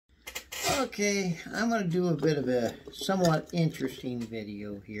Okay, I'm going to do a bit of a somewhat interesting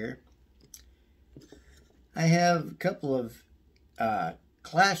video here. I have a couple of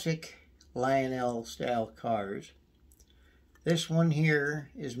classic Lionel style cars. This one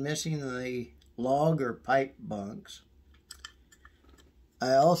here is missing the log or pipe bunks.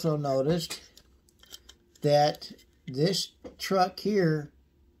 I also noticed that this truck here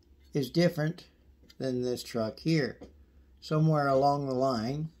is different than this truck here. Somewhere along the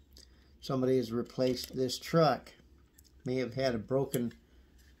line, somebody has replaced this truck. May have had a broken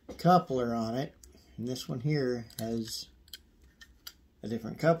coupler on it, and this one here has a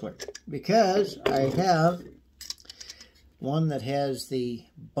different coupler. Because I have one that has the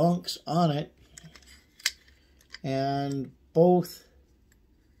bunks on it, and both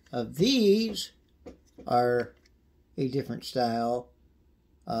of these are a different style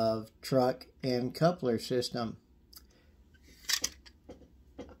of truck and coupler system.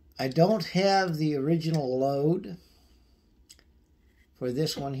 I don't have the original load for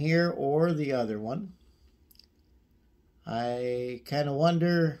this one here or the other one. I kind of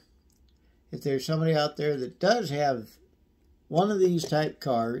wonder if there's somebody out there that does have one of these type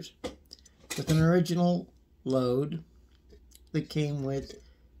cars with an original load that came with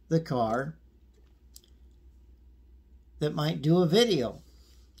the car that might do a video.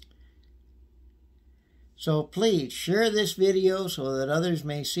 So please share this video so that others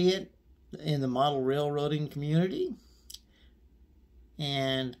may see it in the model railroading community.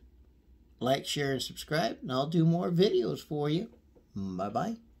 And like, share, and subscribe, and I'll do more videos for you.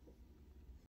 Bye-bye.